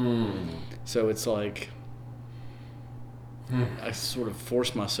again. So it's like I sort of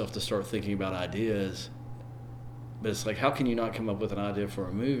forced myself to start thinking about ideas. But it's like, how can you not come up with an idea for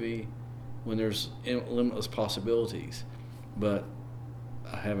a movie when there's limitless possibilities? But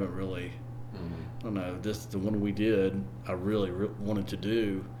I haven't really. I don't know. The one we did, I really wanted to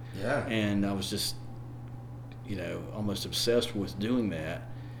do. Yeah. And I was just, almost obsessed with doing that.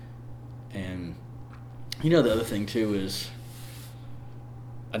 And, the other thing too is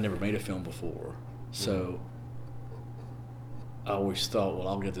I never made a film before. So I always thought, well,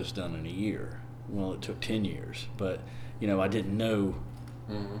 I'll get this done in a year. Well, it took 10 years. But, I didn't know.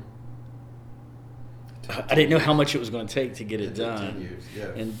 I didn't know how much it was going to take to get it done. 10 years, yeah.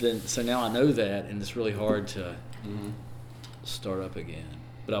 And then, so now I know that, and it's really hard to start up again.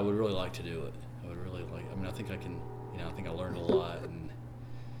 But I would really like to do it. I would really like. I mean, I think I can. I think I learned a lot, and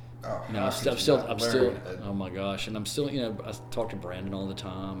I'm still. Oh my gosh, and I'm still. I talk to Brandon all the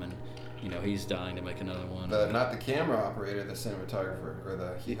time, and he's dying to make another one. Not the camera operator, the cinematographer,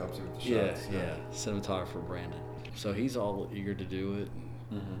 or he helps you with the shots. Yeah, cinematographer Brandon. So he's all eager to do it. And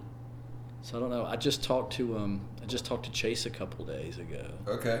Mm-hmm. So I don't know. I just talked to Chase a couple days ago.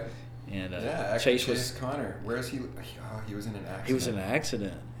 Okay. And Chase was Connor. Where is he? Oh, he was in an accident. He was in an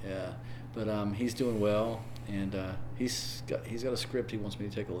accident. Yeah, but he's doing well, and he's got a script he wants me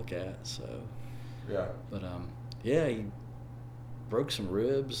to take a look at. So. Yeah. But he broke some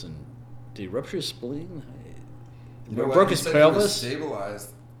ribs, and did he rupture his spleen? Broke his pelvis. He was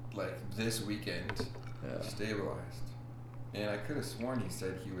stabilized like this weekend. Yeah. Stabilized. And I could have sworn he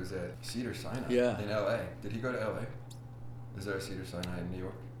said he was at Cedars-Sinai in L.A. Did he go to L.A.? Is there a Cedars-Sinai in New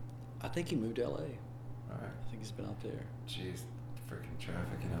York? I think he moved to L.A. All right. I think he's been out there. Jeez, freaking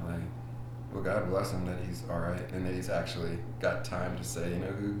traffic in L.A. Well, God bless him that he's all right and that he's actually got time to say,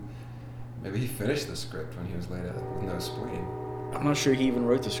 who. Maybe he finished the script when he was laid out with no spleen. I'm not sure he even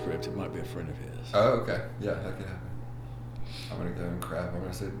wrote the script. It might be a friend of his. Oh, okay. Yeah, that could happen. I'm gonna go and crap. I'm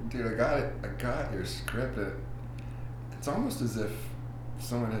gonna say, dude, I got it. I got your script. It's almost as if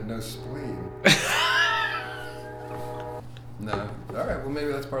someone had no spleen. No. All right. Well,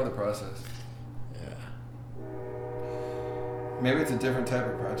 maybe that's part of the process. Yeah. Maybe it's a different type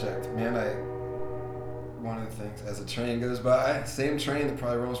of project. Man, one of the things, as a train goes by, same train that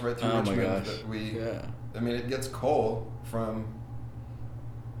probably rolls right through Richmond. That I mean, it gets coal from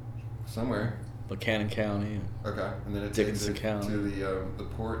somewhere. Buchanan County. Okay, and then it takes it to the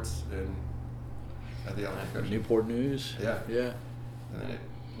ports at the Atlantic Ocean. Newport News. Yeah. Yeah. And then it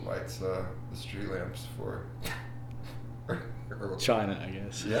lights the street lamps for China, I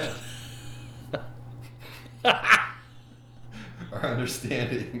guess. Yeah. Our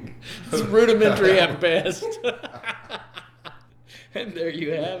understanding. It's rudimentary at best. And there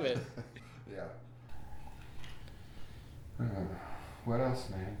you have it. Yeah. What else,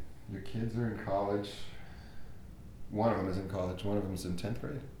 man? Your kids are in college. One of them is in college. One of them is in 10th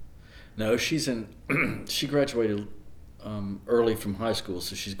grade. No, she's in. She graduated early from high school,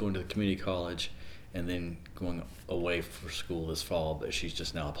 so she's going to the community college, and then going away for school this fall. But she's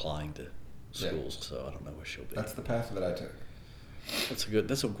just now applying to schools, so I don't know where she'll be. That's the path that I took.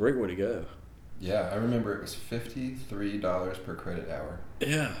 That's a great way to go. Yeah, I remember it was $53 per credit hour.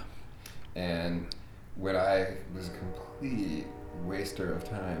 Yeah. And when I was a complete waster of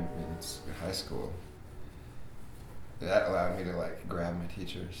time in high school, that allowed me to grab my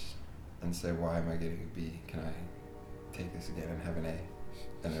teachers and say, why am I getting a B? Can I take this again and have an A?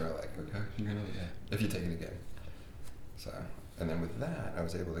 And they were like, okay, you're going to get an A if you take it again. So, and then with that, I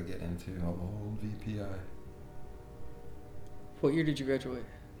was able to get into a whole VPI. What year did you graduate?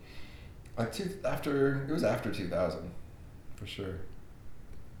 It was after 2000, for sure.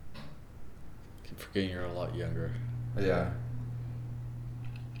 Keep forgetting you're a lot younger. Yeah.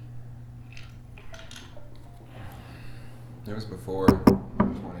 It was before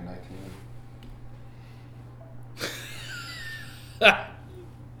 2019.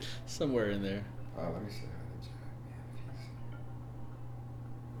 Somewhere in there. Oh, let me see.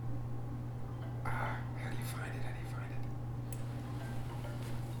 How do you find it?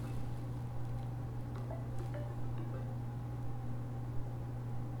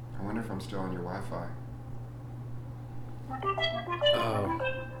 I wonder if I'm still on your Wi-Fi. Oh,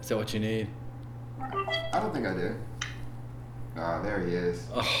 is that what you need? I don't think I do. Oh, there he is.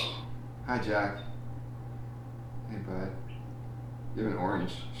 Oh. Hi, Jack. Hey, bud. You have an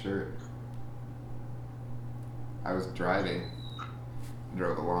orange shirt. I was driving.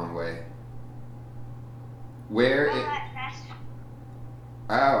 Drove a long way.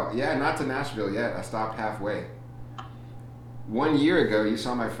 Oh, yeah, not to Nashville yet. I stopped halfway. 1 year ago, you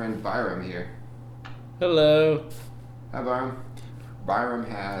saw my friend Byrum here. Hello. Hi, Byrum. Byrum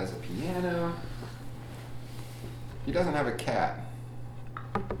has a piano. He doesn't have a cat.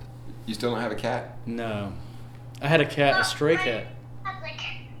 You still don't have a cat? No. I had a cat, a stray cat. I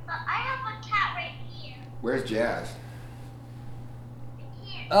have a cat right here. Where's Jazz?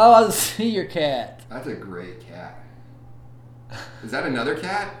 Here. Oh, I see your cat. That's a great cat. Is that another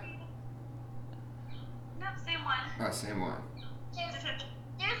cat? No, same one. Oh, same one. There's just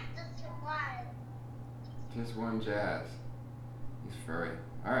one. Just one Jazz. He's furry.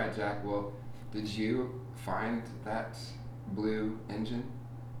 All right, Jack. Well, did you find that blue engine?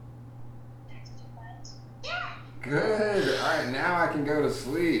 Yeah. Good. All right, now I can go to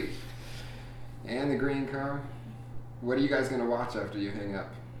sleep. And the green car. What are you guys going to watch after you hang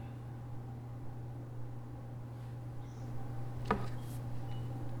up?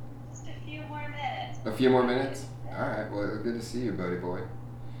 Just a few more minutes. A few more minutes? All right. Well, it was good to see you, buddy boy.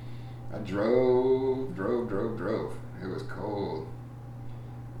 I drove. It was cold.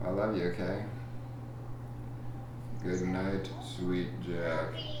 I love you, okay? Good night, sweet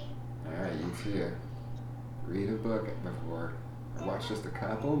Jack. All right, you too. Read a book before I watched just a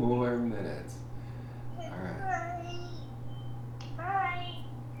couple more minutes. All right. Bye.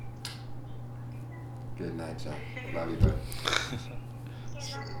 Good night, John. Love you, bud.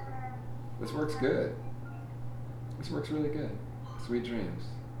 This works good. This works really good. Sweet dreams.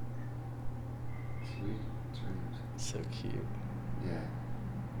 Sweet dreams. So cute. Yeah.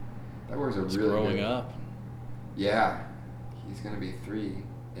 That works a He's really growing good. up. Yeah. He's gonna be 3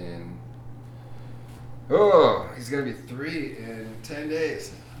 in. Oh, he's gonna be 3 in 10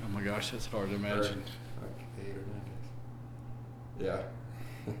 days. Oh my gosh, that's hard to imagine. Or like 8 or 9 days.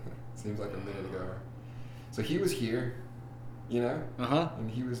 Yeah. Seems like a minute ago. So he was here, you know? Uh-huh. And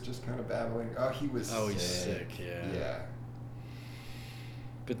he was just kind of babbling. Oh, he was sick. Oh, he's sick, yeah. Yeah.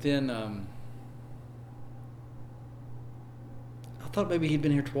 But then, I thought maybe he'd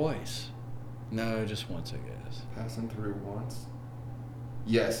been here twice. No, just once, I guess. Passing through once.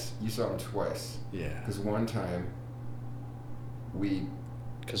 Yes, you saw him twice. Yeah. Because one time, we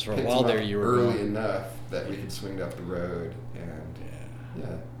Because for a picked while him there, up you were early going. enough that we could swing up the road, and Yeah.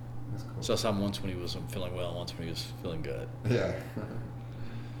 yeah, that's cool. So I saw him once when he wasn't feeling well, and once when he was feeling good. Yeah.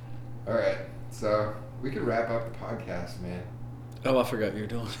 All right, so we could wrap up the podcast, man. Oh, I forgot you were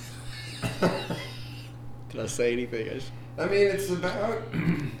doing. Did I say anything? I mean, it's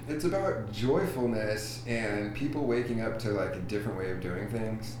about joyfulness and people waking up to like a different way of doing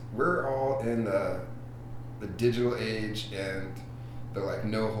things. We're all in the digital age and the like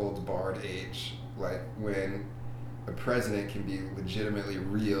no holds barred age, like when a president can be legitimately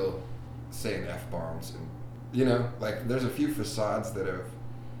real, saying F-bombs, and you know, like there's a few facades that have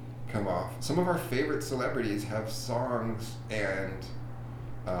come off. Some of our favorite celebrities have songs and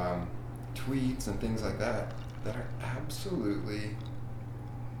tweets and things like that are absolutely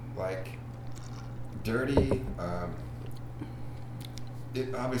like dirty.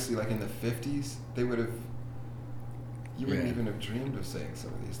 It obviously, like in the 50s, they would have. You wouldn't Yeah. even have dreamed of saying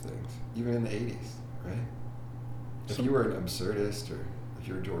some of these things, even in the 80s, right? If Some- you were an absurdist, or if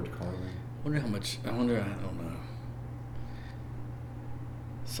you were George Carlin. I wonder, I don't know.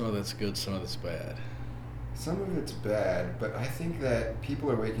 Some of that's good, some of that's bad. Some of it's bad, but I think that people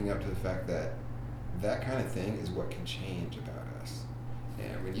are waking up to the fact that that kind of thing is what can change about us.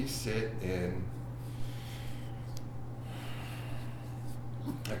 And when you sit in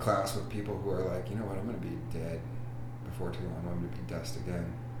a class with people who are like, you know what, I'm going to be dead before too long, I'm going to be dust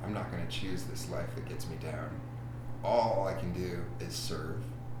again. I'm not going to choose this life that gets me down. All I can do is serve,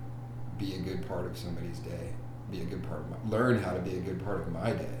 be a good part of somebody's day, be a good part of learn how to be a good part of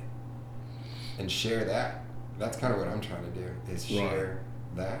my day, and share that. That's kind of what I'm trying to do, is share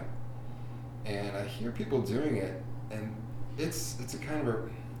that. And I hear people doing it, and it's a kind of a,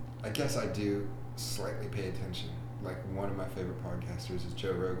 I guess I do slightly pay attention. Like one of my favorite podcasters is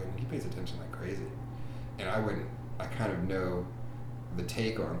Joe Rogan, and he pays attention like crazy. And I kind of know the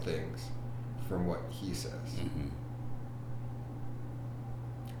take on things from what he says. Mm-hmm.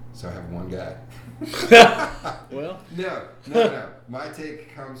 So I have one guy. Well, No. My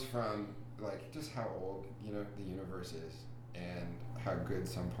take comes from like just how old, you know, the universe is, and how good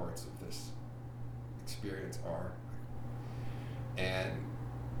some parts of this experience are, and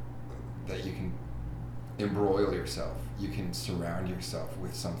that you can embroil yourself. You can surround yourself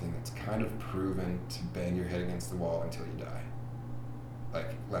with something that's kind of proven to bang your head against the wall until you die. Like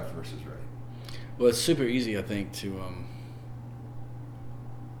left versus right. well, it's super easy, I think, to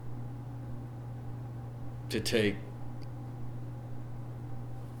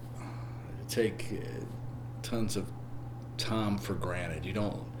take tons of time for granted. You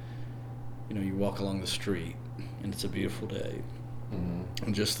don't, you walk along the street and it's a beautiful day, Mm-hmm.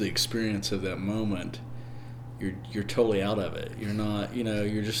 and just the experience of that moment, you're totally out of it. You're not,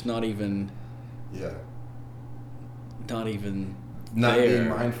 you're just not even Yeah. not even Not there. being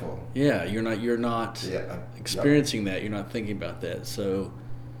mindful. Yeah, you're not Yeah. experiencing that. You're not thinking about that. So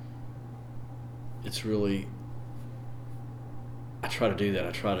it's really, I try to do that.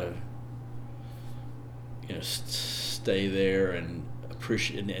 I try to, stay there and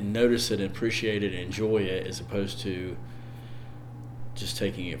appreciate and notice it and appreciate it and enjoy it, as opposed to just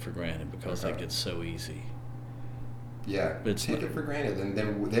taking it for granted, because that gets so easy. Yeah. But it's Take not- it for granted, and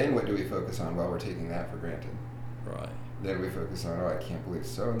then what do we focus on while we're taking that for granted? Right. Then we focus on, I can't believe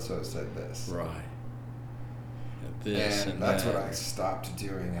so and so said this. Right. This and that's that. what I stopped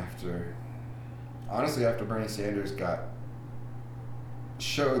doing after Bernie Sanders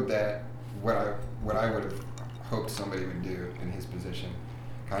showed that what I would have hoped somebody would do in his position,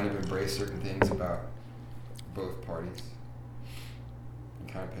 kind of embrace certain things about both parties, and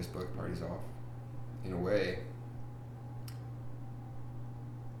kind of piss both parties off. In a way,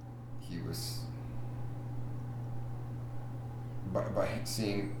 he was by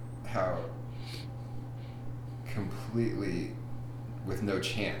seeing how completely with no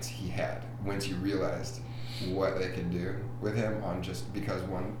chance he had once you realized what they could do with him on just because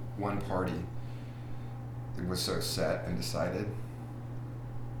one party was so set and decided,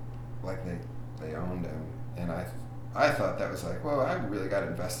 like they owned him. And I thought that was like, well, I really got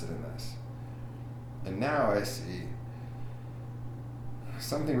invested in this. And now I see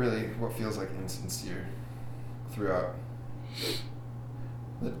something really what feels like insincere throughout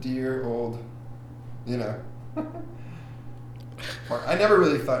the dear old, you know. I never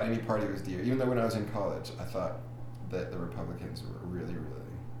really thought any party was dear, even though when I was in college, I thought that the Republicans were really,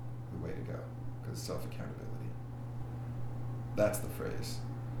 really the way to go, because self-accountability. That's the phrase.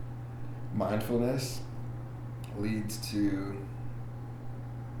 Mindfulness leads to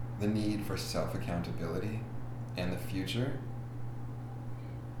the need for self-accountability and the future,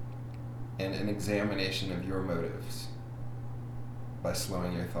 and an examination of your motives by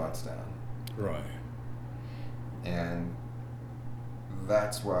slowing your thoughts down. Right. And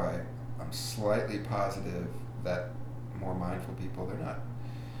that's why I'm slightly positive that more mindful people, they're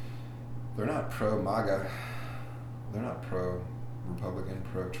not pro-MAGA, they're not pro-Republican,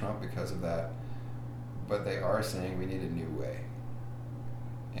 pro-Trump because of that, but they are saying we need a new way.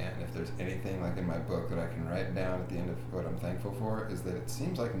 And if there's anything like in my book that I can write down at the end of what I'm thankful for, is that it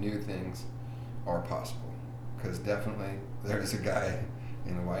seems like new things are possible. Because definitely there's a guy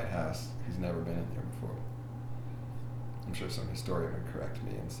in the White House who's never been in there before. I'm sure some historian would correct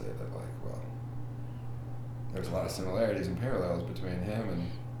me and say that, like, well, there's a lot of similarities and parallels between him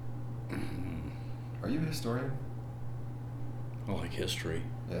and... Are you a historian? I like history.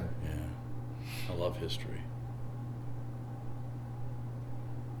 Yeah. Yeah. I love history.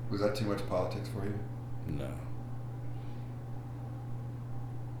 Was that too much politics for you? No.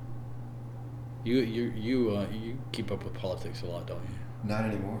 You keep up with politics a lot, don't you? Not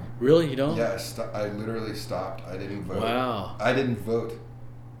anymore. Really? You don't? Yeah, I literally stopped. I didn't vote. Wow. I didn't vote.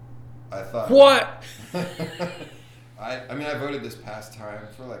 I thought... What? I mean, I voted this past time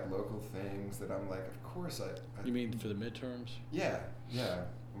for, like, local things that I'm like, of course I You mean for the midterms? Yeah.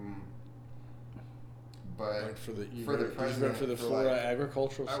 But Like for the president, for the for Florida like,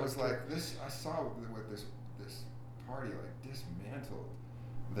 agricultural I sector? was like, I saw what this party, like, dismantled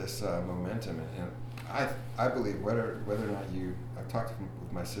this momentum, and I believe whether or not I've talked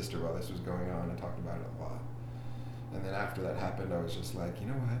with my sister while this was going on. I talked about it a lot, and then after that happened, I was just like, you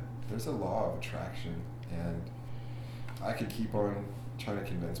know what? There's a law of attraction, and I could keep on trying to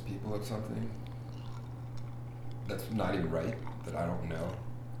convince people of something that's not even right, that I don't know,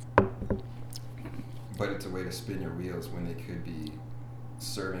 but it's a way to spin your wheels when they could be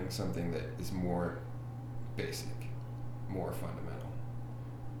serving something that is more basic, more fundamental.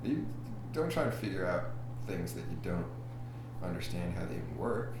 You don't try to figure out things that you don't understand how they even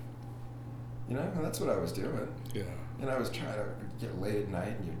work. You know, and that's what I was doing. Yeah. And I was trying to get late at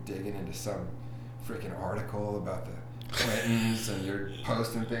night, and you're digging into some freaking article about the Clintons, and you're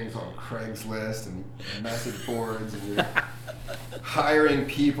posting things on Craigslist and message boards, and you're hiring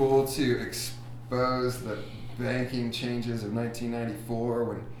people to expose the banking changes of 1994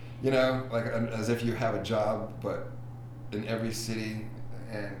 when, you know, like, as if you have a job, but in every city,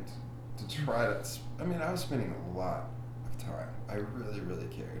 and to try to, I mean, I was spending a lot of time. I really, really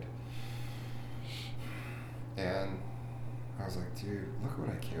cared. And I was like, dude, look what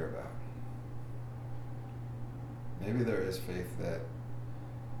I care about. Maybe there is faith that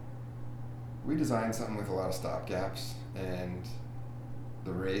we designed something with a lot of stopgaps, and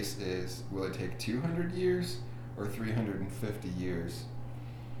the race is, will it take 200 years or 350 years,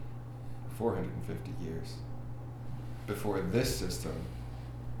 450 years before this system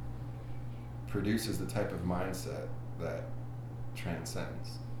produces the type of mindset that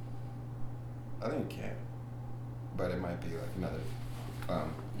transcends? I think it can, but it might be like another,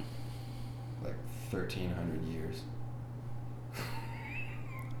 like 1,300 years.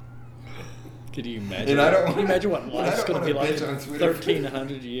 Could you imagine? And I don't can you wanna, imagine what life's going to be like in on Twitter.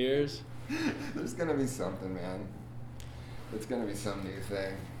 1,300 years? There's going to be something, man. It's going to be some new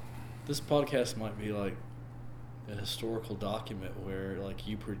thing. This podcast might be like a historical document where, like,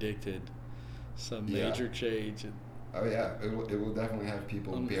 you predicted some major change. Oh yeah, it will definitely have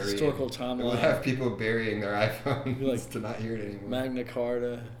people burying. Historical timeline. It will have people burying their iPhones like, to not hear it anymore. Magna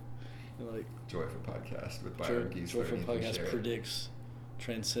Carta, like Joyful Podcast with Byrum, Geisler, Joyful and Ethan Podcast Sherritt. predicts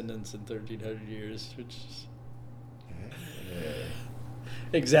transcendence in 1,300 years, which is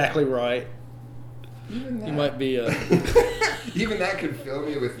exactly right. Even that. You might be even that could fill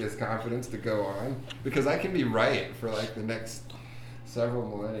me with this confidence to go on, because I can be right for like the next several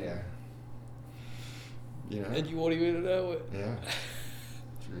millennia. You know? And you won't even know it. Yeah.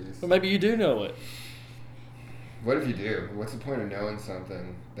 Jeez. Or maybe you do know it. What if you do? What's the point of knowing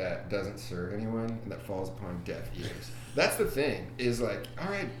something that doesn't serve anyone and that falls upon deaf ears? That's the thing, is like, all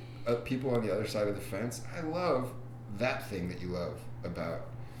right, people on the other side of the fence, I love that thing that you love about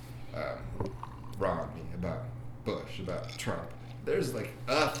Romney, about Bush, about Trump. There's like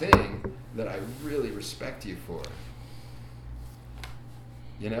a thing that I really respect you for.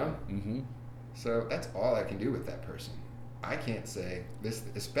 You know? Mm-hmm. So that's all I can do with that person. I can't say this,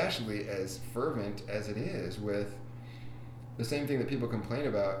 especially as fervent as it is with the same thing that people complain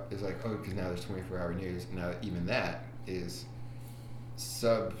about is like, oh, because now there's 24-hour news. Now even that is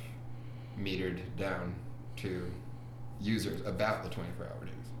sub-metered down to users about the 24-hour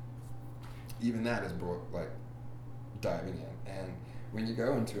news. Even that is like diving in. And when you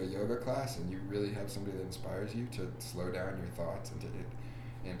go into a yoga class and you really have somebody that inspires you to slow down your thoughts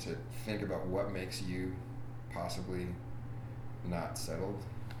and to think about what makes you possibly not settled.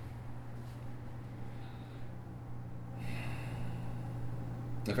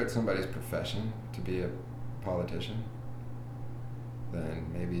 If it's somebody's profession to be a politician, then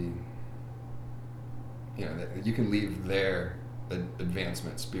maybe, you know, that you can leave their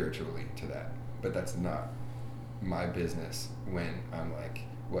advancement spiritually to that. But that's not my business when I'm like,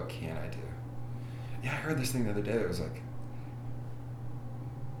 what can I do? Yeah, I heard this thing the other day that was like,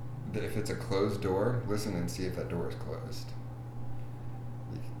 that if it's a closed door, listen and see if that door is closed.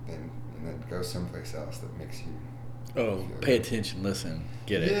 And then go someplace else that makes you. Oh, pay attention, listen,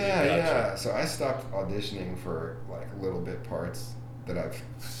 get it. Yeah, Gotcha. yeah. So I stopped auditioning for like little bit parts that I've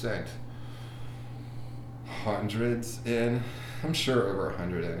sent hundreds in. I'm sure over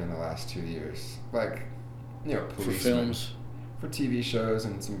 100 in the last 2 years. Like, you know, For policemen. films? For TV shows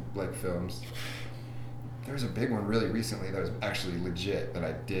and some like films. There was a big one really recently that was actually legit that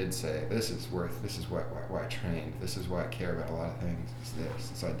I did say, this is why I trained, this is why I care about a lot of things, is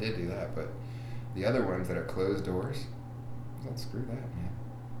this. So I did do that, but the other ones that are closed doors, don't screw that, man.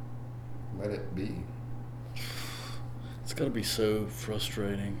 Let it be. It's got to be so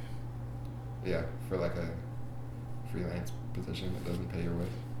frustrating. Yeah, for like a freelance position that doesn't pay your way.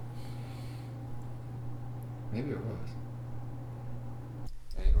 Maybe it was.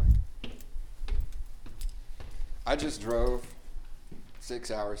 Anyway. I just drove 6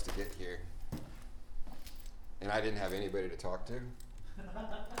 hours to get here, and I didn't have anybody to talk to.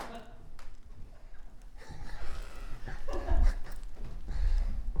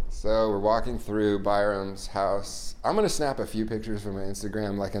 So we're walking through Byrum's house. I'm going to snap a few pictures from my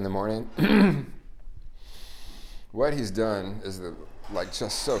Instagram like in the morning. What he's done is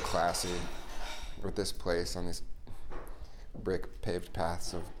just so classy with this place on these brick paved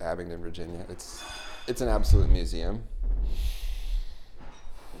paths of Abingdon, Virginia. It's an absolute museum.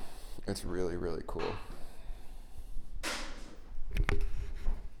 It's really, really cool.